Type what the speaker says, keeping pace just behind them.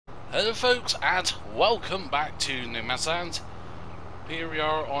Hello folks, and welcome back to No Man's Land. Here we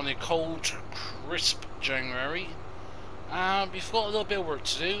are on a cold, crisp January, and we've got a little bit of work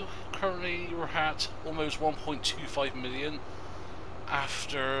to do. Currently we're at almost 1.25 million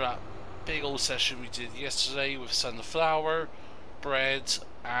after that big old session we did yesterday with sunflower, bread,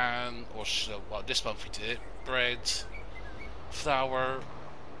 and, well, this month we did it, bread, flour,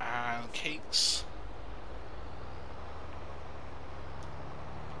 and cakes.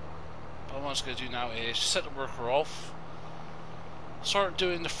 What I'm just going to do now is set the worker off, start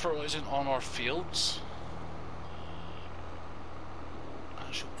doing the fertilizing on our fields.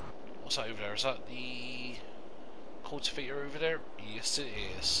 Actually, what's that over there? Is that the cultivator over there? Yes it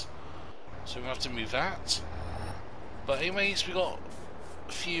is. So we have to move that. But anyways, we got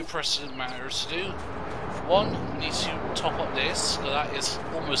a few pressing matters to do. For one, we need to top up this, because that is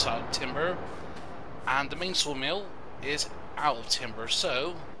almost out of timber. And the main sawmill is out of timber,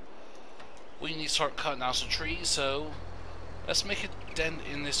 so we need to start cutting down some trees. So let's make a dent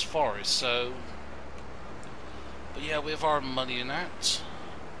in this forest. So, but yeah, with our money in that,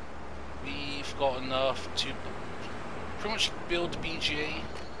 we've got enough to pretty much build the BGA.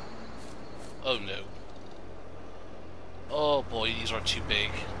 Oh no. Oh boy, these are too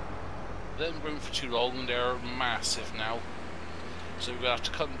big. They didn't room for too long, they're massive now. So we're going to have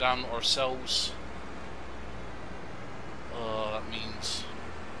to cut them down ourselves. That means...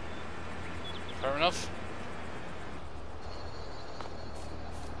 Fair enough.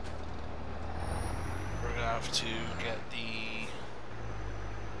 We're going to have to get the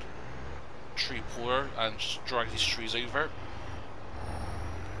tree puller and just drag these trees over.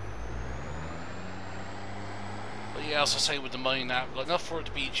 But yeah, as I say, with the money now, we've got enough for the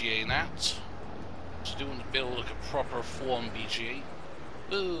BGA and that. So do want to build like a proper full-on BGA.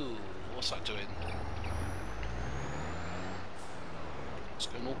 Ooh, what's that doing? It's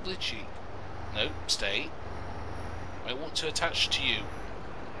going all glitchy. No, stay. I want to attach to you.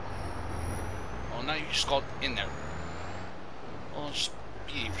 Oh, now you just got in there. Oh, just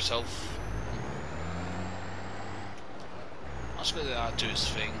behave yourself. I'm just going to let that do its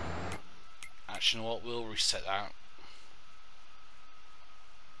thing. Actually, you know what? We'll reset that.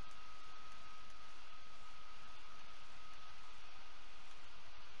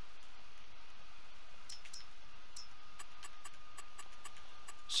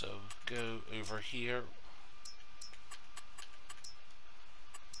 So go over here.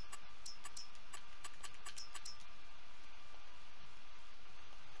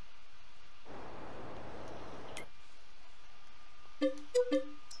 There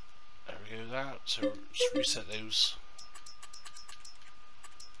we go, that. So just reset those.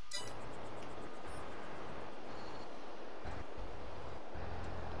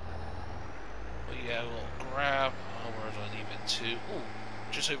 But yeah, we'll grab. Oh, where do I leave it to? Oh,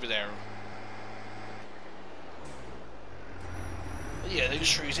 just over there. But yeah, those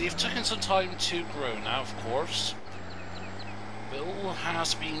trees, they've taken some time to grow now, of course. But it all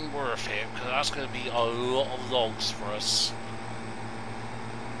has been worth it, because that's going to be a lot of logs for us.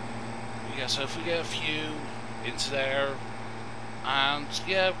 Yeah, so if we get a few into there, and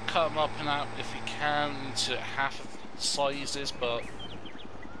yeah, cut them up and out if we can into half of the sizes, but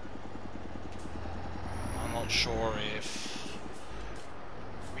I'm not sure if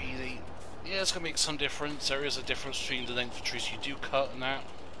really. Yeah, it's gonna make some difference. There is a difference between the length of trees you do cut and that.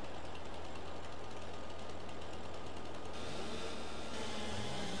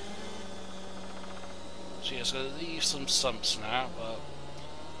 So yeah, so leave some stumps now, but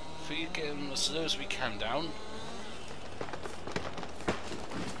if we get them as low as we can down,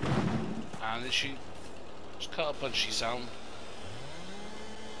 and literally just cut a bunch of these down.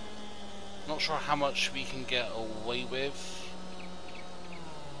 Not sure how much we can get away with.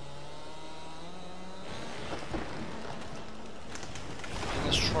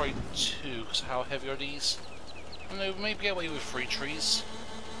 Let's try 2, because how heavy are these? I don't know, maybe get away with 3 trees.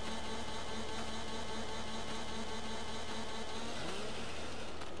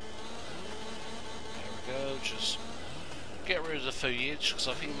 There we go, just get rid of the foliage, because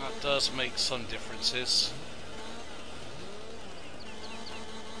I think that does make some differences.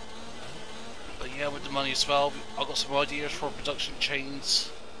 But yeah, with the money as well, I've got some ideas for production chains.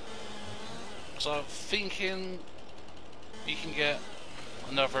 So I'm thinking we can get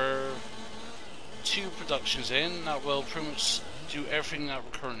another 2 productions in that will pretty much do everything that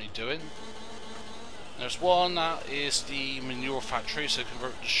we're currently doing. There's one that is the manure factory, so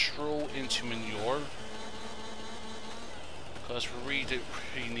convert the straw into manure, because we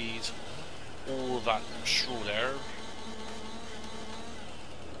really need all of that straw there.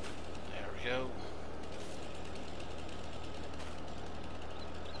 There we go.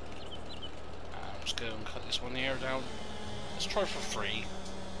 go and cut this one here down. Let's try for free.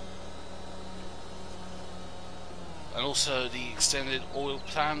 And also the extended oil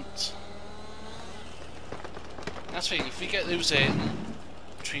plant. That's the thing, if we get those in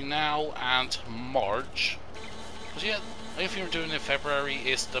between now and March, because yeah, the only thing we're doing in February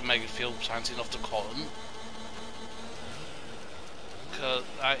is the mega field planting of the cotton, because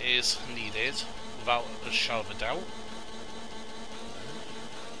that is needed without a shadow of a doubt.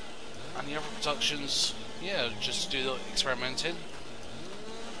 And the other productions, yeah, just do the experimenting.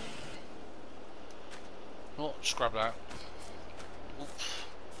 Oh, just grab that. Oop.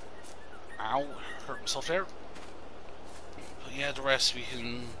 Ow, hurt myself there. But yeah, the rest we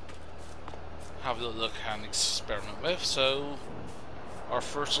can have a little look and experiment with. So, our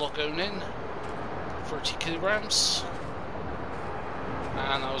first lot going in, 30 kilograms.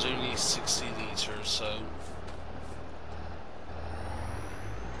 And that was only 60 litres, so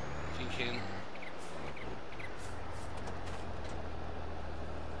thinking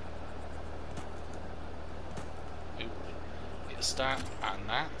it's that and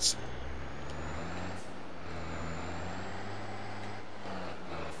that.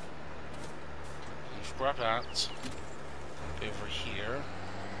 Let's grab that over here.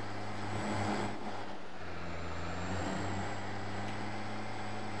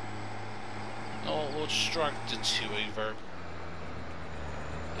 Oh, we'll just drag the two over.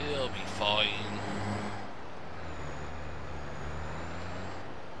 It'll be fine.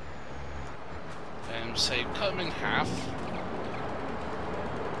 Say cut them in half.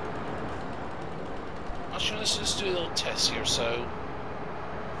 Actually, let's just do a little test here. So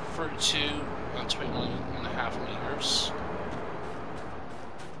 32 and 21.5 meters.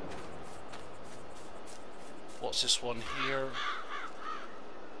 What's this one here?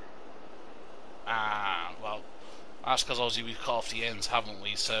 Well, that's because obviously we've cut off the ends, haven't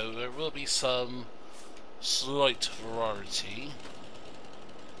we? So there will be some slight variety.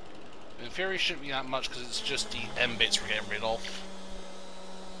 In theory, it shouldn't be that much because it's just the end bits we're getting rid of.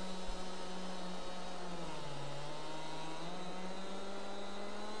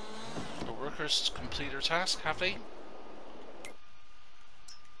 The workers complete their task, have they?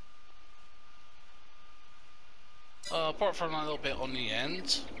 Apart from that little bit on the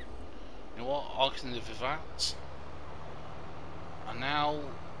end, you know what, I can live with that. And now,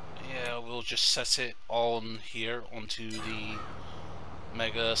 yeah, we'll just set it on here onto the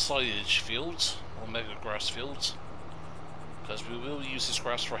mega silage fields, or mega grass fields, because we will use this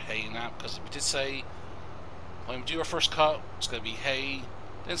grass for hay now, because we did say when we do our first cut, it's going to be hay,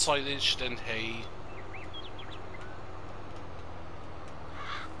 then silage, then hay.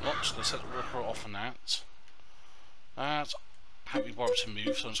 Oh, just going to set the worker off on that. That can't be bothered to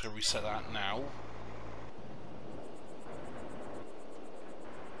move, so I'm just going to reset that now.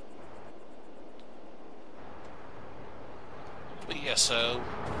 But yeah, so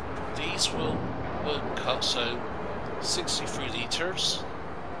these will cut, so 63 litres.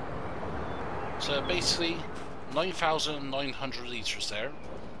 So basically 9,900 litres there. And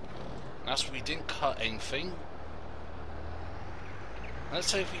that's why we didn't cut anything. And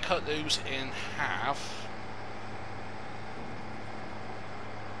let's say if we cut those in half,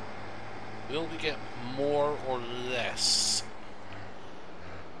 will we get more or less?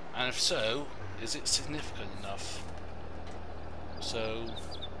 And if so, is it significant enough? So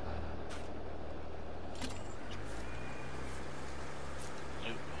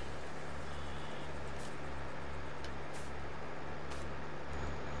nope.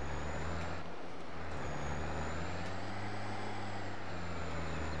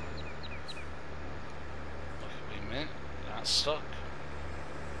 Wait a minute, that's stuck.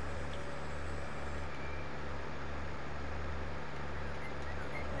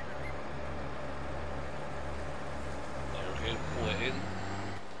 Pull it in.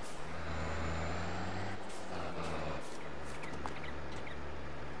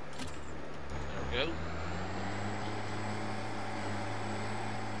 There we go.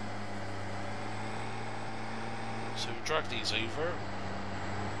 So we drag these over.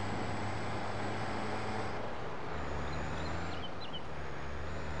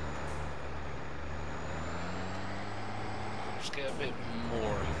 Just get a bit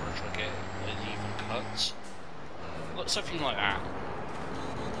more over, try to get an even cut. Look, something like that.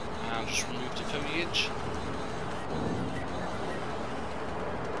 And just remove the foliage.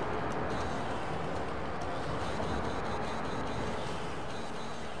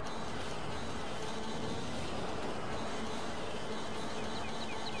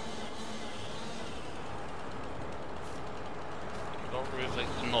 Got rid of like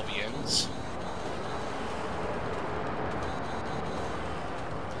the knobby ends.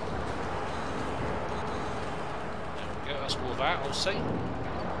 that's all of that, I'll say.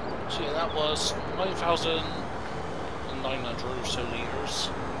 So yeah, that was 9,900 or so litres.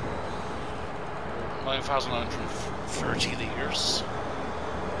 9,930 litres.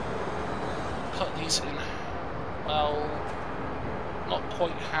 Cut these in, well, not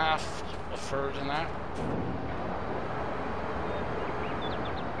quite half, a third in that.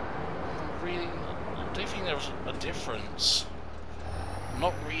 Really, I don't think there was a difference.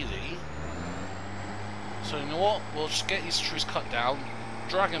 Not really. So you know what? We'll just get these trees cut down,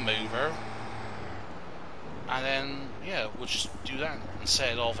 drag them over, and then yeah, we'll just do that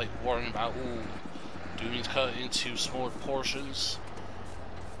instead of like worrying about, oh, do we need to cut it into smaller portions?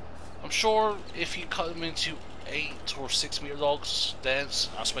 I'm sure if you cut them into 8 or 6 meter logs, then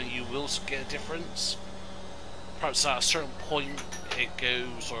that's when you will get a difference. Perhaps at a certain point it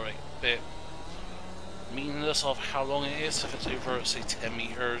goes or like a bit meaningless of how long it is. If it's over, say, 10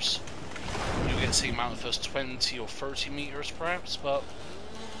 meters, you get the same amount if it's 20 or 30 meters, perhaps. But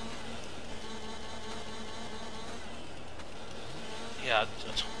yeah, I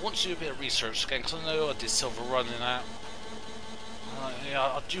want to do a bit of research again because I know I did Silver Run in that. Yeah,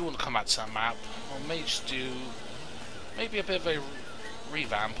 I do want to come back to that map. I may just do maybe a bit of a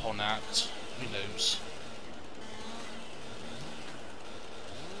revamp on that. Who knows?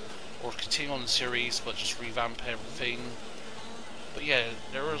 Or continue on the series, but just revamp everything. But yeah,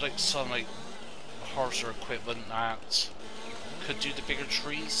 there was like some like harsher equipment that could do the bigger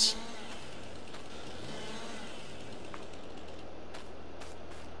trees.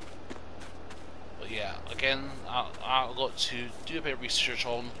 But yeah, again, I've got to do a bit of research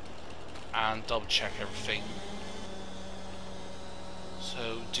on and double check everything.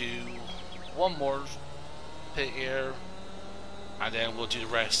 So do one more pit here, and then we'll do the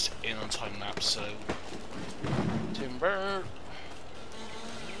rest in on time lapse. So timber.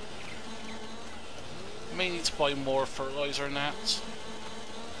 May need to buy more fertilizer and that.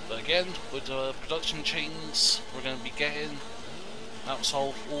 But again, with the production chains we're going to be getting, that will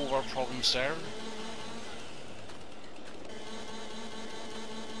solve all of our problems there.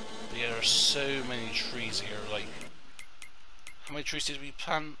 But yeah, there's so many trees here. Like, how many trees did we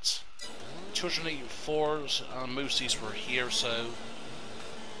plant? 284, and most of these were here, so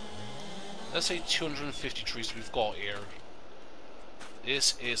let's say 250 trees we've got here.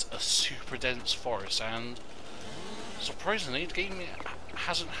 This is a super dense forest, and surprisingly the game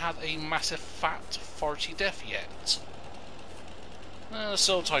hasn't had a massive fat farty death yet.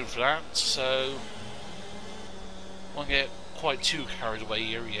 Still time for that, so won't get quite too carried away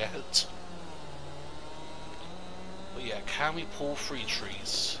here yet. But yeah, can we pull 3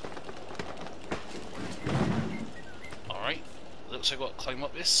 trees? Alright, looks like I've got to climb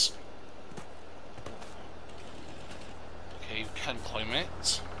up this. Okay, you can climb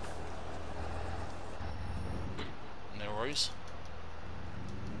it. No worries.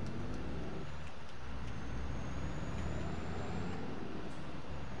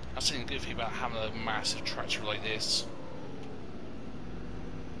 That's the good thing about having a massive tractor like this.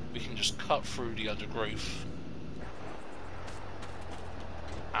 We can just cut through the undergrowth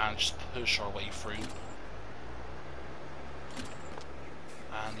and just push our way through.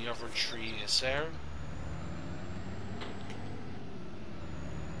 And the other tree is there.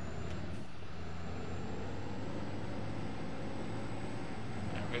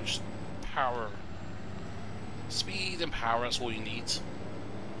 There we go, just power. Speed and power, that's all you need.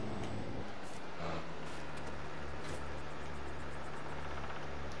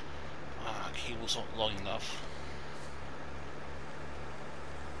 Cable's not long enough.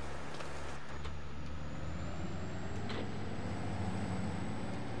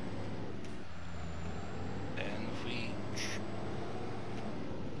 Then if we...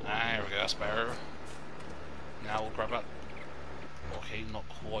 there we go, that's better. Now we'll grab that. Okay, not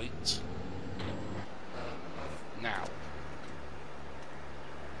quite. Now.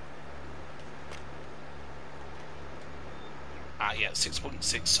 Yeah,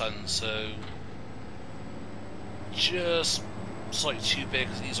 6.6 tons, so just slightly too big,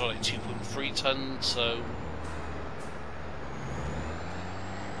 because these are like 2.3 tons, so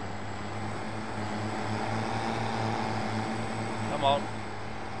come on.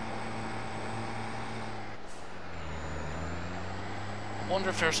 I wonder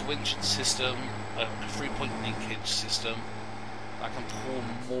if there's a winching system, a 3-point linkage system, that can pull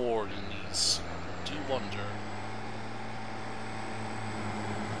more than these. I do wonder.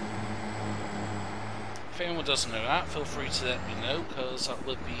 If anyone doesn't know that, feel free to let me know, because that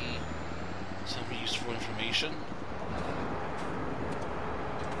would be some useful information.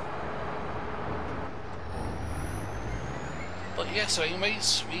 But yeah, so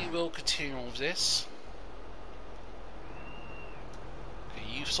anyways, we will continue on with this.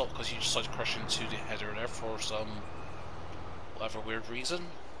 you thought because you decided to crash into the header there for some whatever weird reason.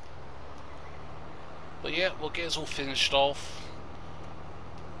 But yeah, we'll get this all finished off,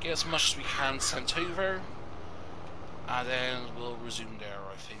 get as much as we can sent over, and then we'll resume there,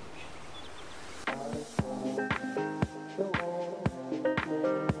 I think.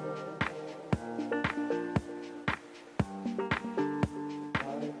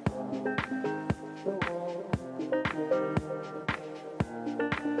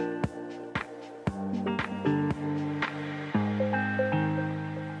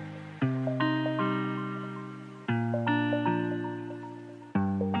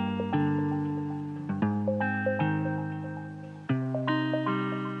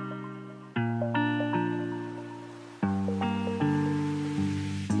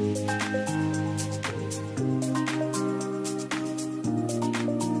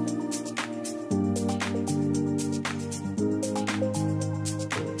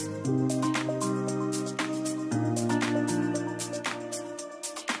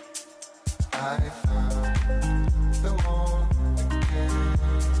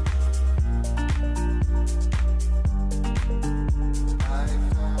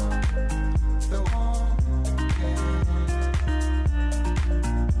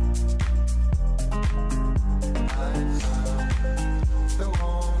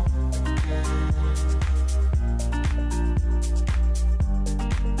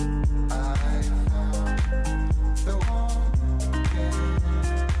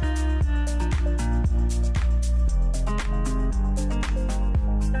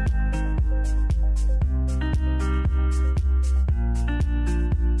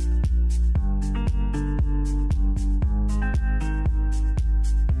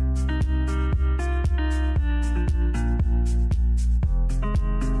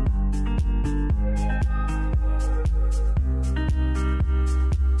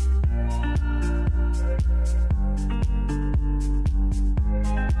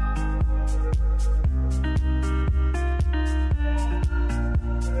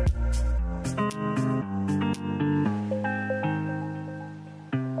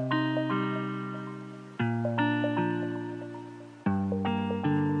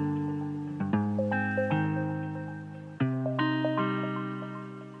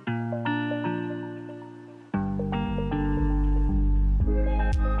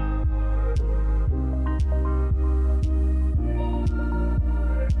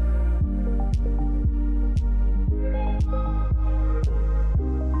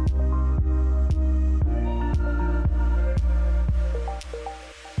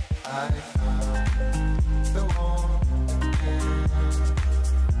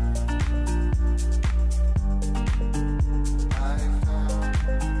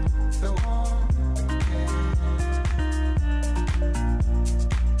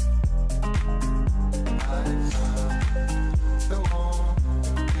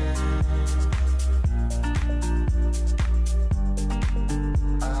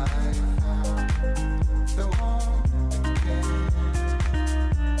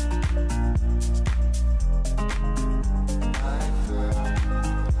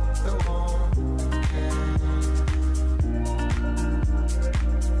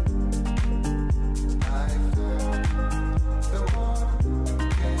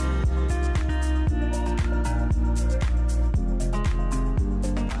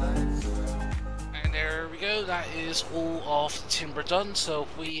 That is all of the timber done. So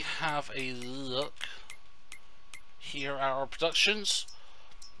if we have a look here at our productions,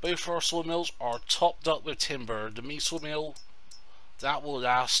 both our sawmills are topped up with timber. The mini sawmill, that will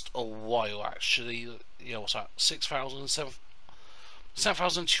last a while actually. You know, what's that,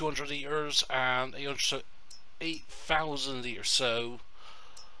 7,200 litres and 8,000 litres, so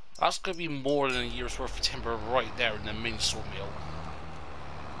that's going to be more than a year's worth of timber right there in the mini sawmill.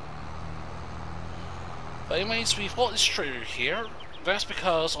 But anyways, we've got this trailer here. That's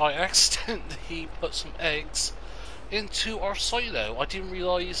because I accidentally put some eggs into our silo. I didn't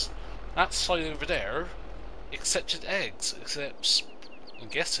realise that silo over there accepted eggs, except I'm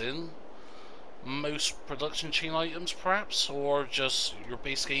guessing most production chain items perhaps, or just your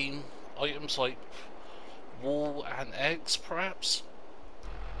base game items like wool and eggs perhaps.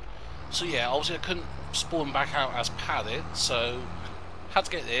 So yeah, obviously I couldn't spawn them back out as padded, so had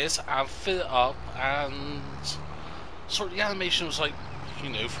to get this and fill it up, and sort of the animation was like, you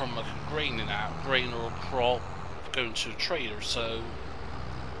know, from like a grain in that, grain or a crop going to a trailer. So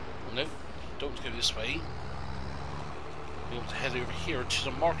nope, don't go this way. Be able to head over here to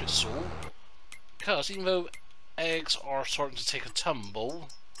the market stall, because even though eggs are starting to take a tumble,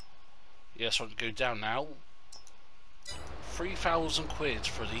 yeah, starting to go down now, 3,000 quid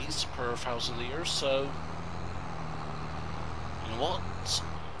for these per 1,000 litres, so you know what?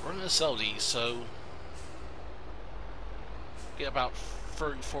 We're going to sell these, so get about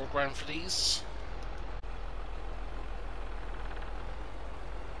 34 grand for these.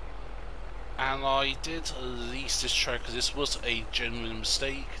 And I did lease this truck because this was a genuine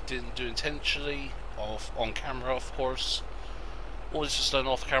mistake. Didn't do it intentionally, on camera of course. All this was done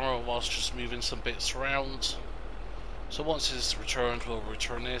off camera whilst just moving some bits around. So once it's returned, we'll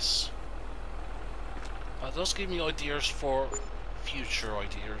return this. It does give me ideas for future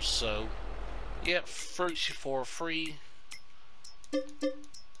ideas, so yeah, 34 free. But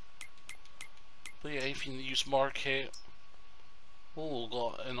yeah, anything to use market. Oh,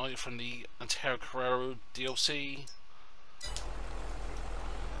 got an item from the Antero Carrero DLC.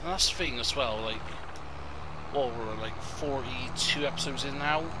 And that's the thing as well, like, well, we're like 42 episodes in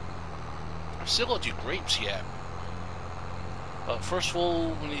now. I've still got to do grapes yet. But first of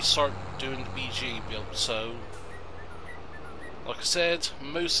all, we need to start doing the BGA build, so like I said,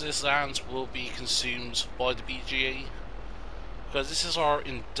 most of this land will be consumed by the BGA. Because this is our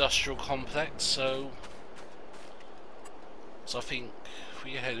industrial complex, so I think if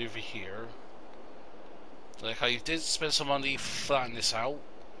we head over here, like I did spend some money flattening this out,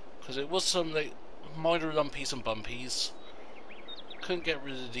 because it was some like minor lumpies and bumpies. Couldn't get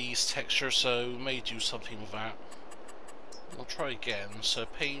rid of these textures, so may do something with that. I'll try again. So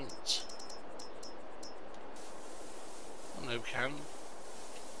paint. No can.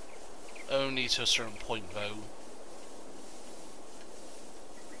 Only to a certain point though.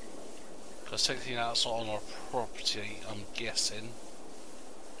 Because technically that's not on our property, I'm guessing.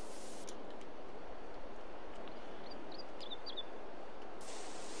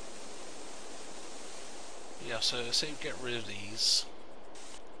 Yeah, so say we get rid of these.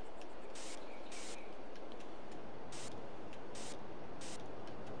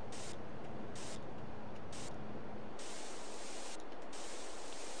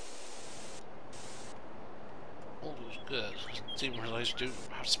 All looks good. Didn't realise you don't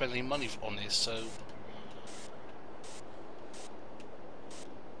have to spend any money on this, so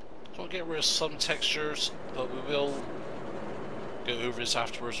I'll get rid of some textures, but we will go over this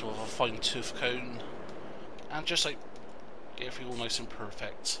afterwards with a fine tooth comb and just like get everything all nice and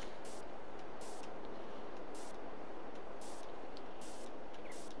perfect.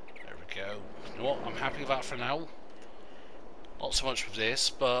 There we go. You know what? I'm happy with that for now. Not so much with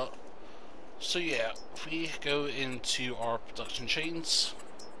this, but so yeah, if we go into our production chains,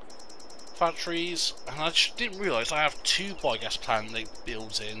 factories, and I just didn't realise I have two biogas PlanET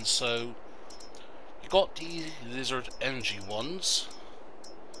builds in, so you got the Lizard Energy ones,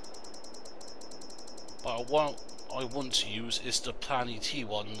 but what I want to use is the PlanET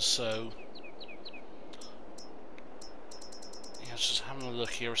ones, so yeah, just having a look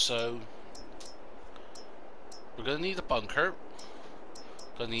here. So we're going to need a bunker,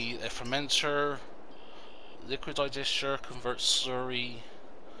 going to need a fermenter, liquid digester, convert slurry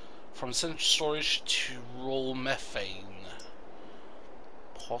from central storage to raw methane,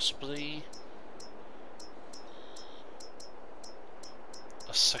 possibly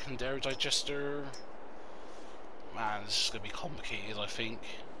a secondary digester. Man, this is going to be complicated, I think.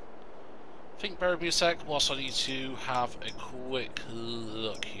 Bear with me a sec whilst I need to have a quick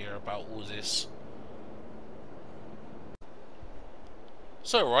look here about all this.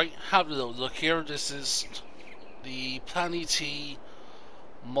 So right, have a little look here. This is the PlanET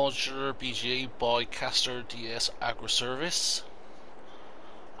Modular BGA by Castor DS Agriservice.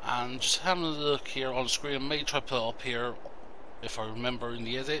 And just having a look here on the screen, I may try to put it up here if I remember in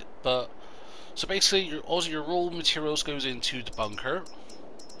the edit, but so basically all your raw materials goes into the bunker.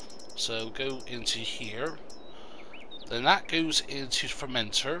 So go into here, then that goes into the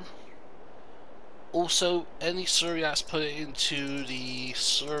fermenter. Also any slurry that's put into the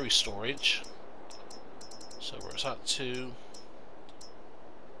slurry storage. So where's that to?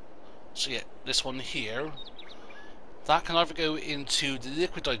 So yeah, this one here, that can either go into the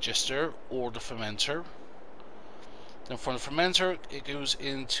liquid digester or the fermenter. Then from the fermenter it goes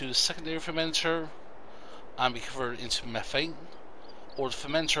into the secondary fermenter and be converted into methane, or the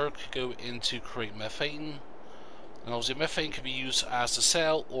fermenter could go into create methane, and obviously methane can be used as the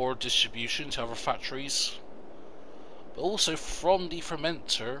sale or distribution to other factories. But also from the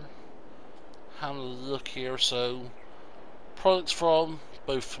fermenter, have a look here, so products from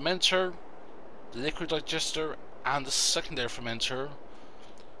both fermenter, the liquid digester and the secondary fermenter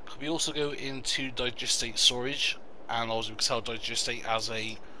could be also go into digestate storage, and also we can sell digestate as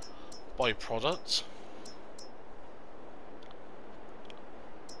a byproduct.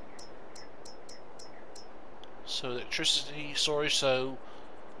 So electricity storage, so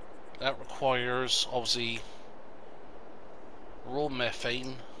that requires obviously raw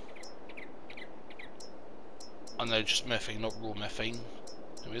methane. I know, just methane, not raw methane.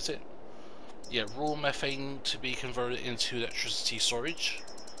 Who is it? Yeah, raw methane to be converted into electricity storage.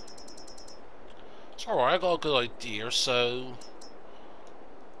 It's alright, I got a good idea, so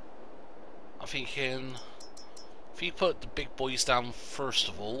I'm thinking if you put the big boys down first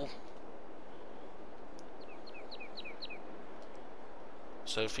of all.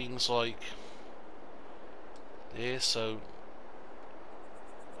 So things like this, so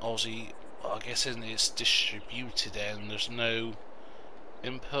obviously I guess it's distributed and there's no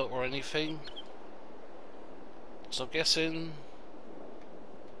input or anything. So I'm guessing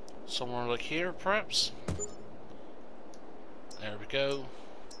somewhere like here perhaps. There we go.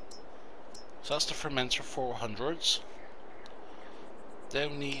 So that's the fermenter 400s.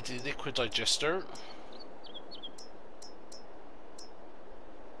 Then we need the liquid digester.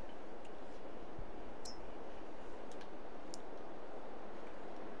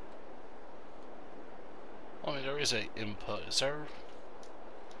 I mean, there is an input, is there?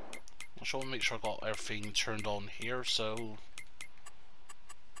 I just want to make sure I got everything turned on here, so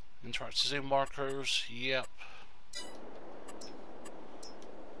interactive zoom markers, yep.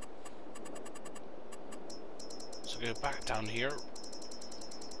 So go back down here.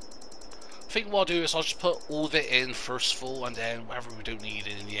 I think what I'll do is I'll just put all of it in first of all, and then whatever we don't need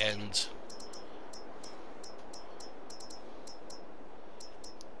it in the end.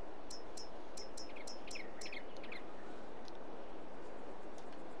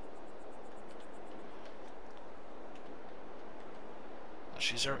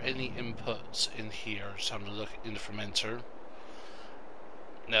 Actually, is there any inputs in here? Just having a look in the fermenter.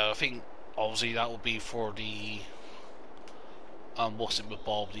 No, I think obviously that will be for the what's it with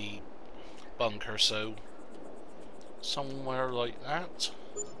Bob, the bunker, so somewhere like that.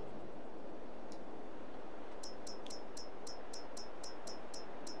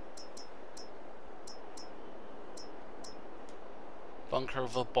 Bunker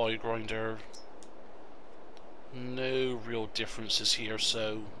of a boy grinder. No real differences here,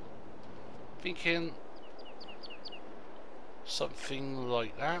 so thinking something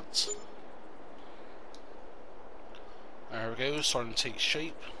like that. There we go, starting to take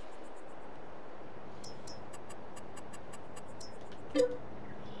shape.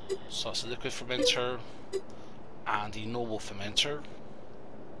 So that's the liquid fermenter and the normal fermenter.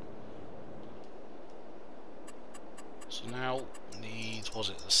 So now we need, was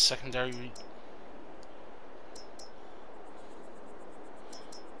it the secondary?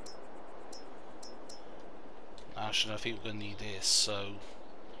 Actually, I think we're going to need this, so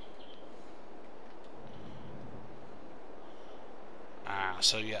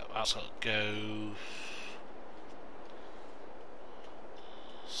so yeah, that's got to go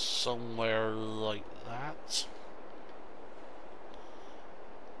somewhere like that.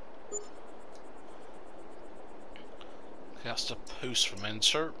 Okay, that's the post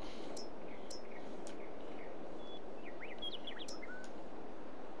fermenter.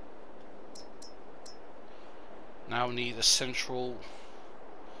 Now we need a central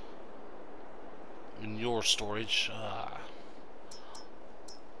manure storage.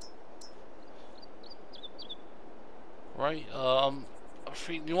 Right, I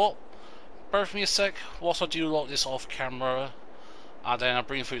think, you know what? Bear with me a sec whilst I do lock this off camera, and then I'll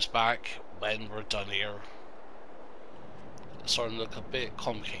bring fruits back when we're done here. It's starting to look a bit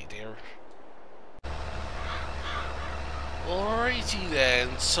complicated here. Alrighty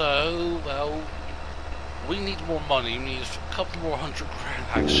then, so, well, we need more money. We need a couple more $100 grand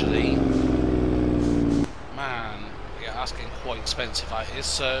actually. Man, yeah, that's getting quite expensive that is.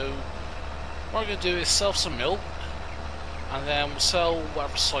 So what we're going to do is sell some milk, and then we'll sell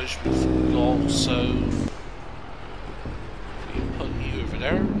whatever size we've got. So we put you over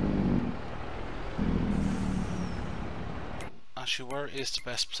there. Actually, where is the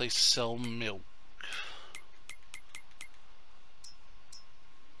best place to sell milk?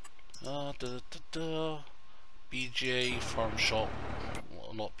 BGA farm shop,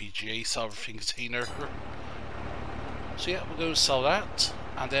 well, not BGA, everything container. So yeah, we're going to sell that,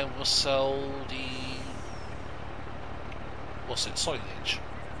 and then we'll sell the, what's it, silage.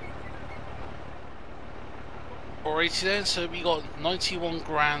 Alrighty then, so we got 91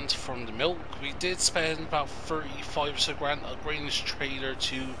 grand from the milk. We did spend about 35 or so grand upgrading this trailer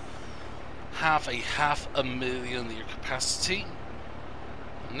to have a 500,000 litre capacity.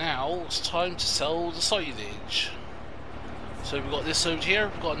 Now it's time to sell the silage. So we've got this over here,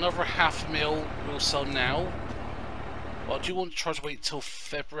 we've got another 500,000 we'll sell now. But I do want to try to wait till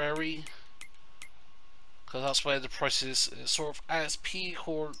February, because that's where the price is sort of at its peak,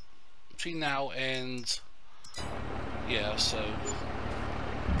 or between now and yeah, so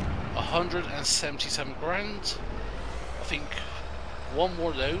 177 grand. I think one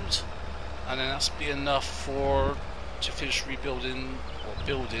more load, and then that's be enough to finish rebuilding or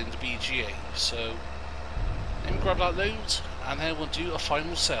building the BGA. So let me grab that load, and then we'll do a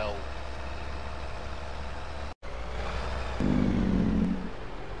final sell.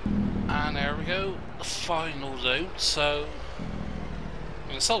 And there we go, the final load. So I'm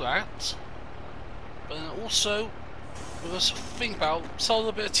going to sell that, but then also we're going to think about selling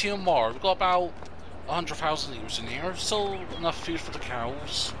a bit of TMR. We've got about 100,000 litres in here, still enough food for the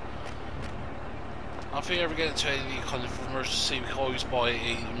cows. If we ever get into any kind of emergency, we can always buy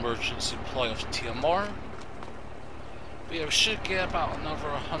an emergency supply of TMR. But yeah, we should get about another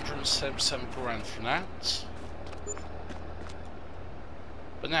 177 grand from that.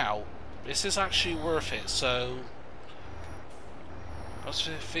 But now, this is actually worth it, so that's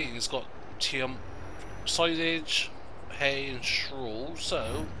the thing, it's got silage, hay and straw,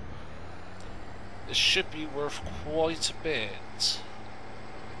 so it should be worth quite a bit.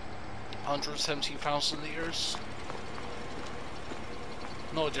 117,000 litres.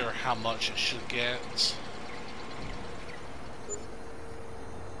 No idea how much it should get.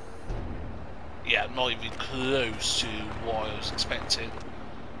 Yeah, not even close to what I was expecting.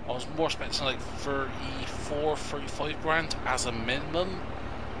 I was more expecting like 34, 35 grand as a minimum.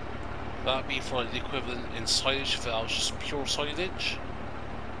 That'd be for like the equivalent in silage if that was just pure silage.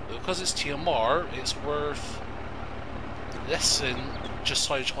 But because it's TMR, it's worth less than just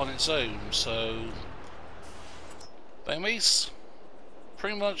silage on its own. So, but anyways,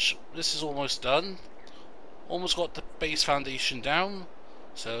 pretty much this is almost done. Almost got the base foundation down.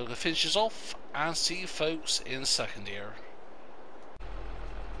 So the finish is off, and see you folks in second year.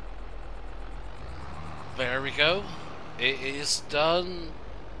 There we go. It is done.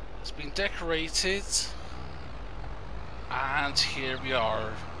 It's been decorated, and here we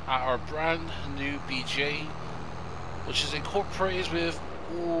are at our brand new BGA, which is incorporated with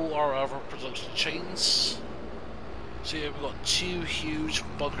all our other production chains. So here we've got two huge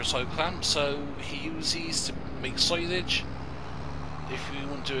bunker side clamps, so he uses these to make silage if we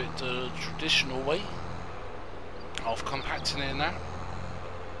want to do it the traditional way of compacting it in that.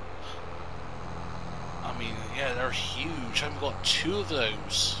 I mean, yeah, they're huge. I've got two of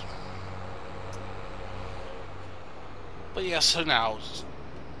those. But yeah, so now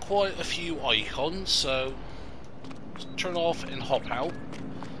quite a few icons, so turn off and hop out.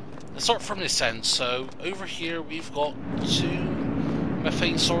 Let's start from this end. So over here we've got two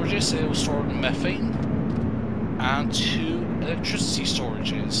methane storages, it will store the methane, and two electricity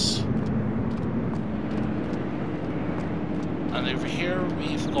storages. And over here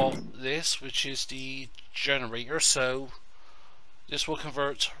we've got this, which is the generator, so this will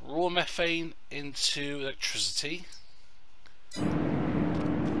convert raw methane into electricity.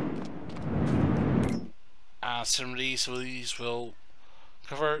 And similarly, so these will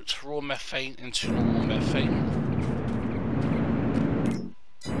convert raw methane into normal methane.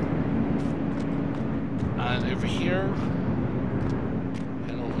 And over here,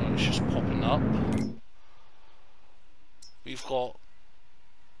 it's just popping up. We've got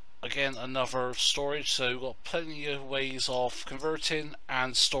again another storage, so we've got plenty of ways of converting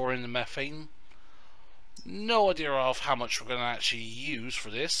and storing the methane. No idea of how much we're going to actually use for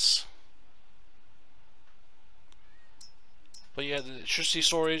this. But yeah, the electricity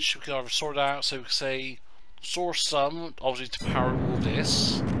storage, we can either store that out, so we can say store some, obviously to power all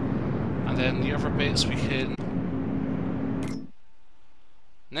this, and then the other bits we can.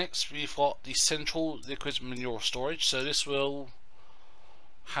 Next we've got the central liquid manure storage, so this will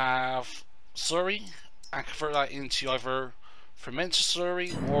have slurry and convert that into either fermented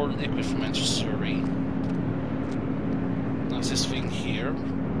slurry or liquid fermented slurry. That's this thing here.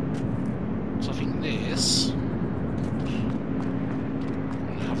 So I think this,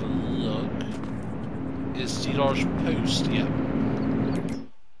 have a look, is the large post. Yeah.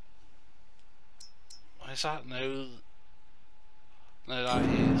 What is that? No, that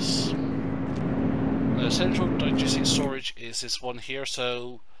is. The central digesting storage is this one here.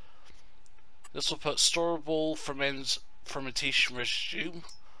 So this will put storable fermentation residue,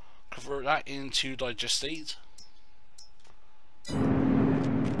 convert that into digestate.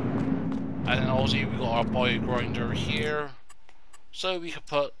 And then obviously we've got our bio grinder here, so we could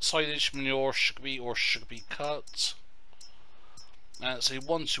put silage, manure, sugar beet or sugar beet cut, and it's a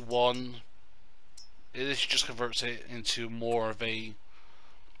 1-to-1. This just converts it into more of a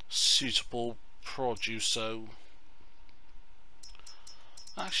suitable produce. So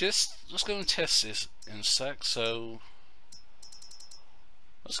Actually, let's go and test this in a sec. So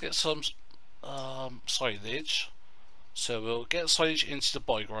let's get some silage. So we'll get silage into the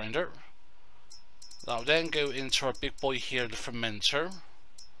boy grinder. That'll then go into our big boy here, the fermenter.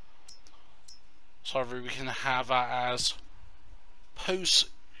 So either we can have that as set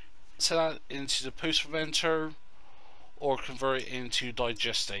that into the post fermenter, or convert it into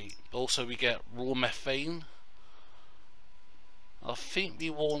digestate. Also, we get raw methane. I think we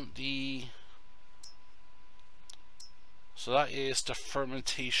want so that is the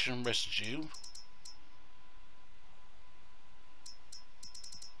fermentation residue.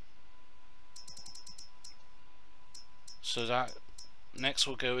 So that next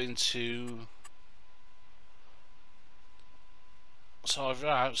will go into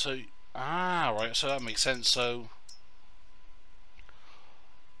right, so that makes sense. So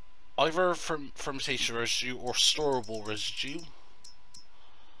either fermentation residue or storable residue.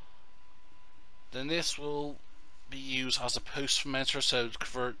 Then this will be used as a post fermenter, so to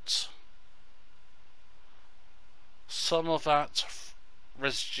convert some of that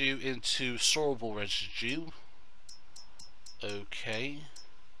residue into storable residue. Okay.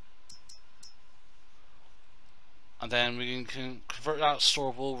 And then we can convert that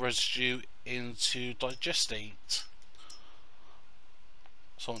storable residue into digestate.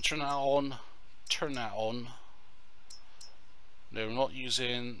 So I'll turn that on, turn that on. No, we're not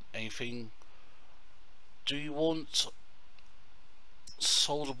using anything. Do you want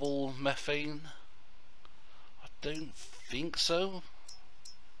soluble methane? I don't think so.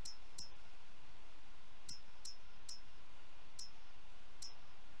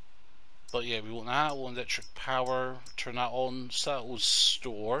 But yeah, we want that, we want electric power, turn that on, so that will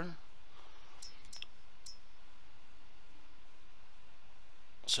store.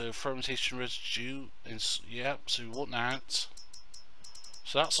 So fermentation residue, yeah, so we want that.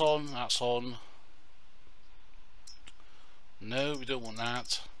 So that's on, that's on. No, we don't want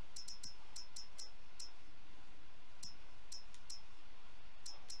that.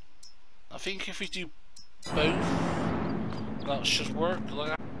 I think if we do both, that should work.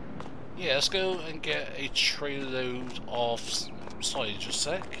 Yeah, let's go and get a trailer load of silage a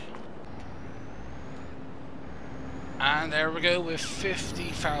sec. And there we go, with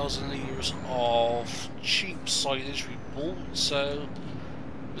 50,000 litres of cheap silage we bought. So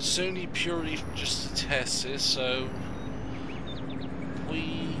it's only purely just to test this. So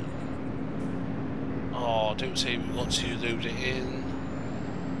don't say we've got to load it in.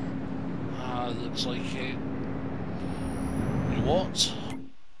 Looks like it. You know what?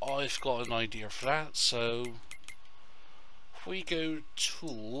 I've got an idea for that. So if we go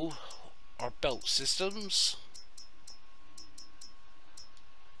to our belt systems,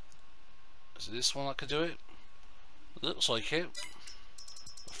 is this one that could do it? Looks like it.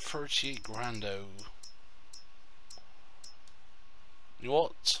 38 grando. You know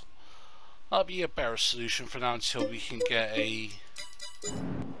what? That'll be a better solution for now until we can get a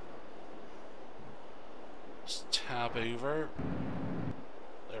tab over.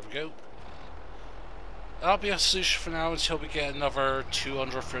 There we go. That'll be a solution for now until we get another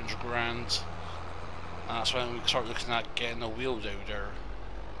 200, 300 grand. And that's when we can start looking at getting a wheel loader.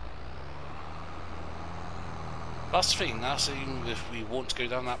 That's the thing, if we want to go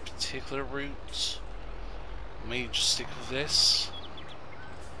down that particular route, we may just stick with this.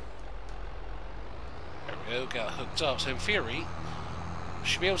 There we go, get it hooked up. So in theory, we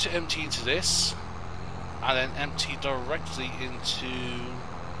should be able to empty into this, and then empty directly into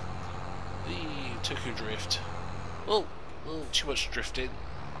the Tokyo Drift. Oh, a little too much drifting.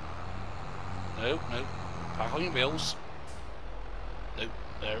 Nope, nope. Back on your wheels. Nope,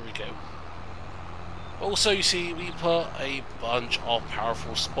 there we go. Also, you see, we put a bunch of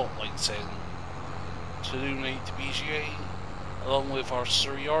powerful spotlights in to illuminate the BGA, along with our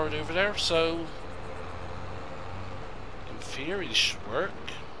Surrey yard over there, so in theory this should work.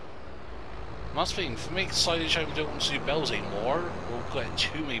 Must be, for me, silage we don't want to do bells anymore. We'll get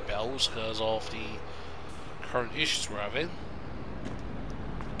too many bells because of the current issues we're having.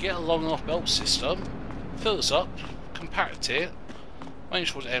 Get a long enough belt system, fill this up, compact it, make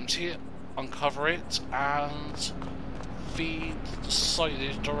sure to empty it, uncover it, and feed the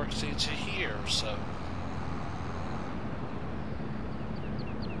silage directly into here. So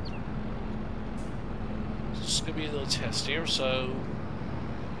it's going to be a little test here. So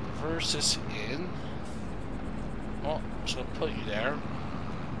reverse this in. Oh, I'm just going to put you there,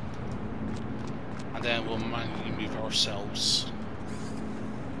 and then we'll manually move ourselves.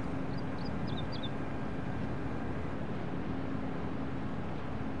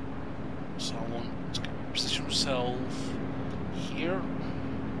 So I want to position myself here.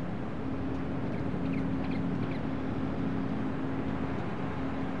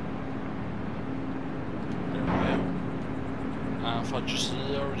 just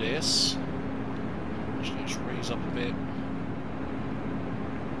lower this. Just raise up a bit.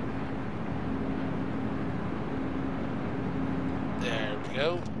 There we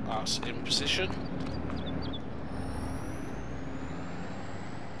go. That's in position.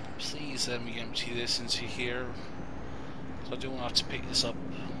 Please let me empty this into here, so I don't have to pick this up.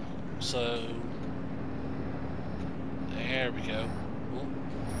 So there we go. Ooh.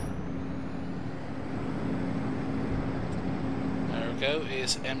 There we go.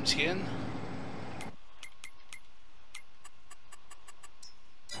 It's emptying.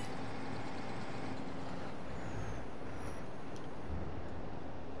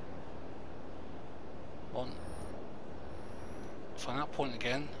 Find that point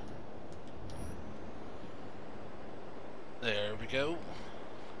again. There we go.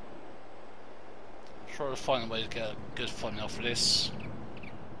 Try to find a way to get a good thumbnail for this.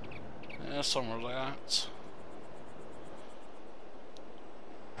 Yeah, somewhere like that.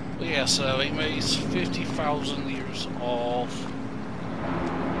 But yeah, so anyways, 50,000 litres of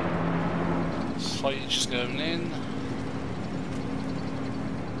silage is going in.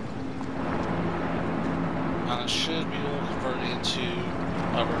 And it should be all converted into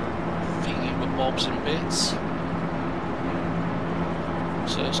other feeding with bobs and bits.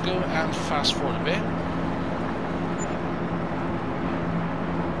 So let's go and fast forward a bit.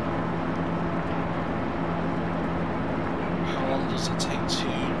 How long does it take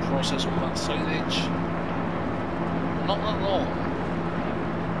to process all that silage? Not that long.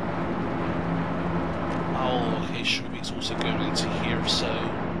 Oh, okay, sugar beet's also going into here, so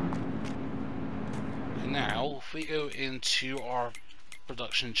now if we go into our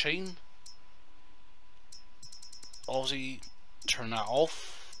production chain, obviously turn that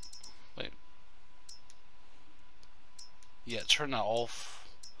off. Wait. Yeah, turn that off.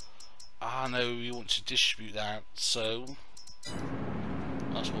 Ah no, we want to distribute that, so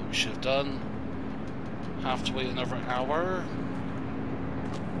that's what we should have done. Have to wait another hour.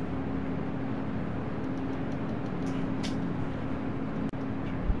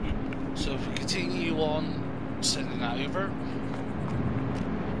 So if we continue on sending that over.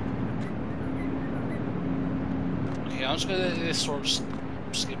 Okay, I'm just going to sort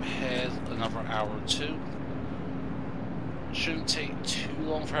of skip ahead another hour or two. Shouldn't take too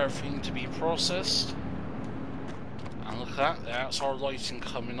long for everything to be processed. And look at that, that's our lighting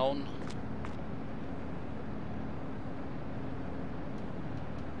coming on.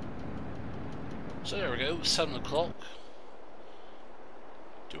 So there we go, 7 o'clock.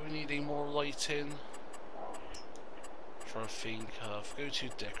 Do we need any more lighting? Try to think of, go to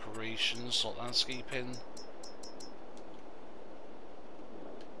decorations, not landscaping.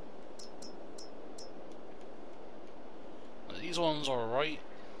 These ones are alright.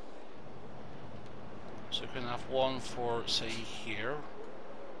 So we can have one for, say, here.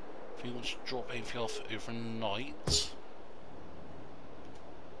 If we want to drop anything off overnight.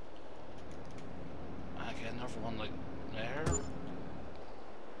 Again, another one like there.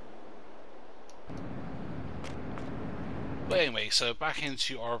 But anyway, so back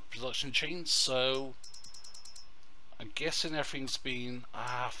into our production chain. So I'm guessing everything's been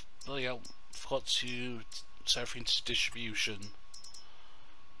bloody hell, forgot to set everything to distribution.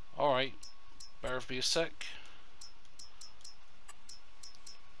 Alright, bear with me a sec.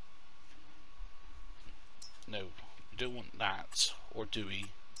 No, we don't want that, or do we?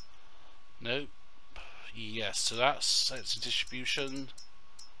 Nope. Yes, so that's set to distribution.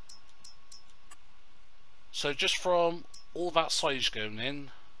 So just from all that silage going in,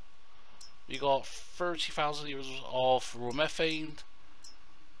 we got 30,000 litres of raw methane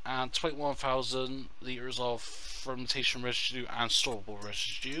and 21,000 litres of fermentation residue and storable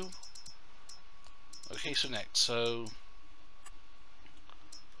residue. Okay, so next, so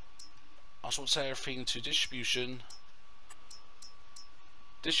I just want to set everything to distribution.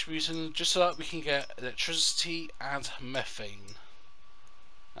 Distribution just so that we can get electricity and methane.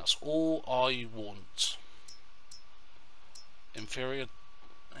 That's all I want. In theory,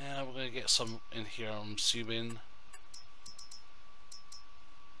 yeah, we're going to get some in here, I'm assuming.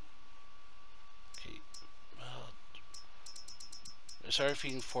 Okay, is there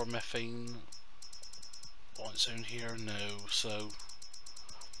everything for methane on its own here? No, so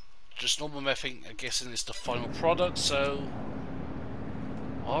just normal methane, I'm guessing it's the final product, so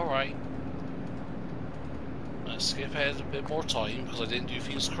alright. Let's skip ahead a bit more time because I didn't do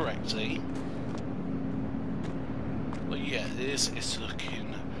things correctly. But yeah, this is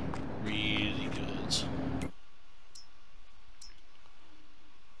looking really good.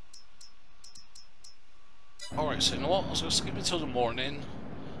 Alright, so you know what? I was going to skip until the morning,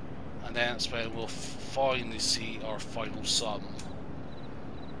 and then that's when we'll finally see our final sum.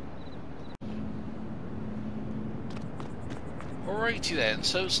 Alrighty then,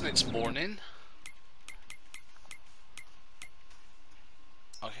 so it's the next morning.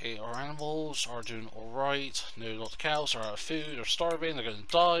 Okay, our animals are doing alright. No, not the cows, are out of food, they're starving, they're going to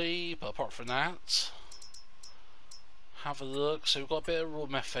die, but apart from that, have a look. So we've got a bit of raw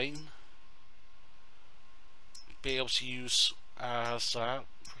methane. Be able to use as that.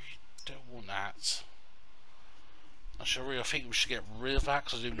 We don't want that. Actually, I think we should get rid of that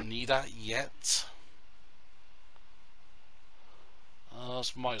because I don't need that yet.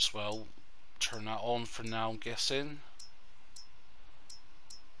 So might as well turn that on for now, I'm guessing.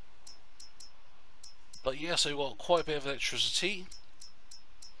 But yeah, so we've got quite a bit of electricity.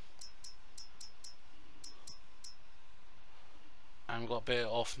 And we've got a bit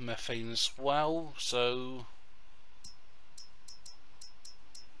of methane as well, so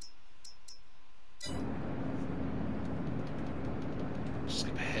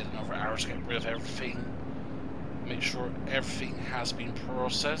skip ahead another hour to get rid of everything. Make sure everything has been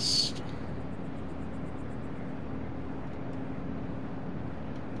processed.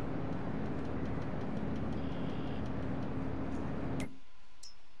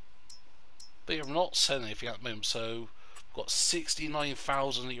 But yeah, I'm not selling anything at the moment, so we've got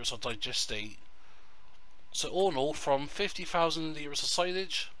 69,000 litres of digestate. So all in all, from 50,000 litres of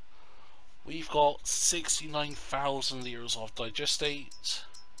silage, we've got 69,000 litres of digestate.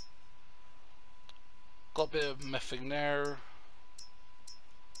 Got a bit of methane there.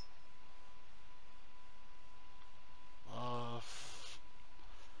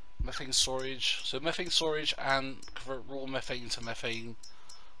 Methane storage. So methane storage and convert raw methane to methane.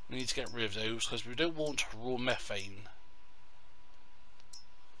 We need to get rid of those because we don't want raw methane.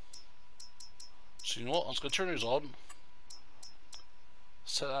 So you know what? I'm just going to turn those on.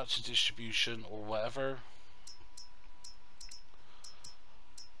 Set that to distribution or whatever.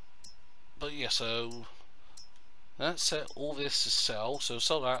 But yeah, so let's set all this to sell. So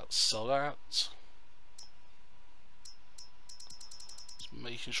sell that, sell that. Just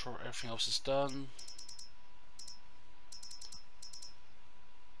making sure everything else is done.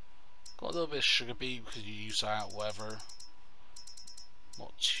 Got a little bit of sugar beet because you use that, whatever.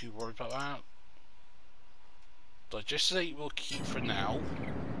 Not too worried about that. Digestate we'll keep for now.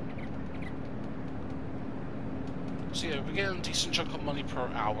 So yeah, we're getting a decent chunk of money per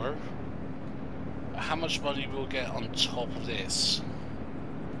hour. How much money we'll get on top of this?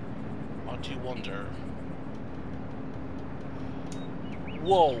 I do wonder.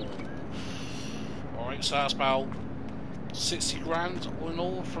 Whoa! Alright, so that's about 60 grand all in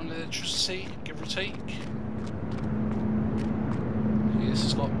all from the electricity, give or take. Okay, this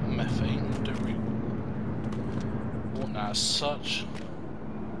has got methane, don't really want that as such.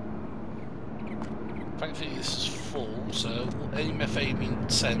 Thankfully this is full, so any methane being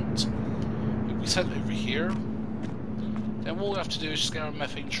sent will be sent over here. Then what we have to do is just get our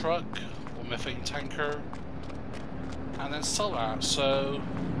methane truck or methane tanker and then sell that. So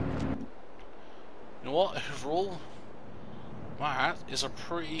you know what, overall that is a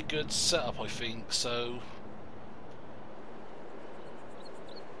pretty good setup, I think. So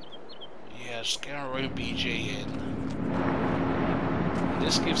yeah, just get our own BGA in.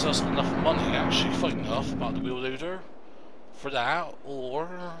 This gives us enough money, actually, funny enough, about the wheel loader for that, or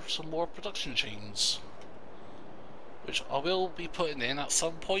some more production chains, which I will be putting in at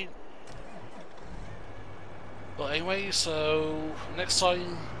some point. But anyway, so next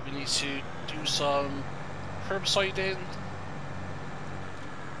time we need to do some herbicide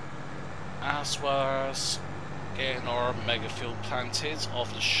as well as getting our mega field planted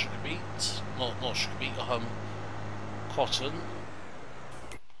off the sugar beet, not sugar beet, cotton.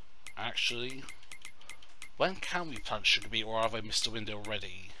 Actually, when can we plant sugar beet, or have I missed the window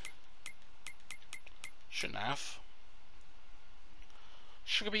already? Shouldn't have.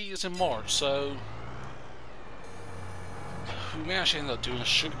 Sugar beet is in March, so we may actually end up doing a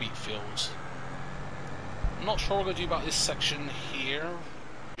sugar beet field. I'm not sure what we're going to do about this section here.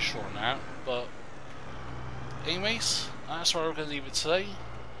 Sure now, but anyways, that's where we're going to leave it today.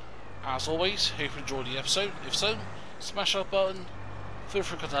 As always, hope you enjoyed the episode. If so, smash that button. Feel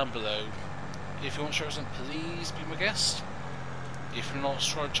free to comment down below. If you want to share something, please be my guest. If you're not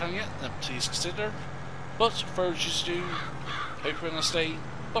subscribed to the channel yet, then please consider. But for you to do, hope you're going to stay.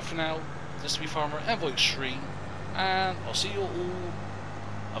 But for now, this has been Farmer Envoy Extreme, and I'll see you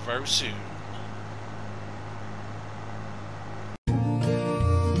all very soon.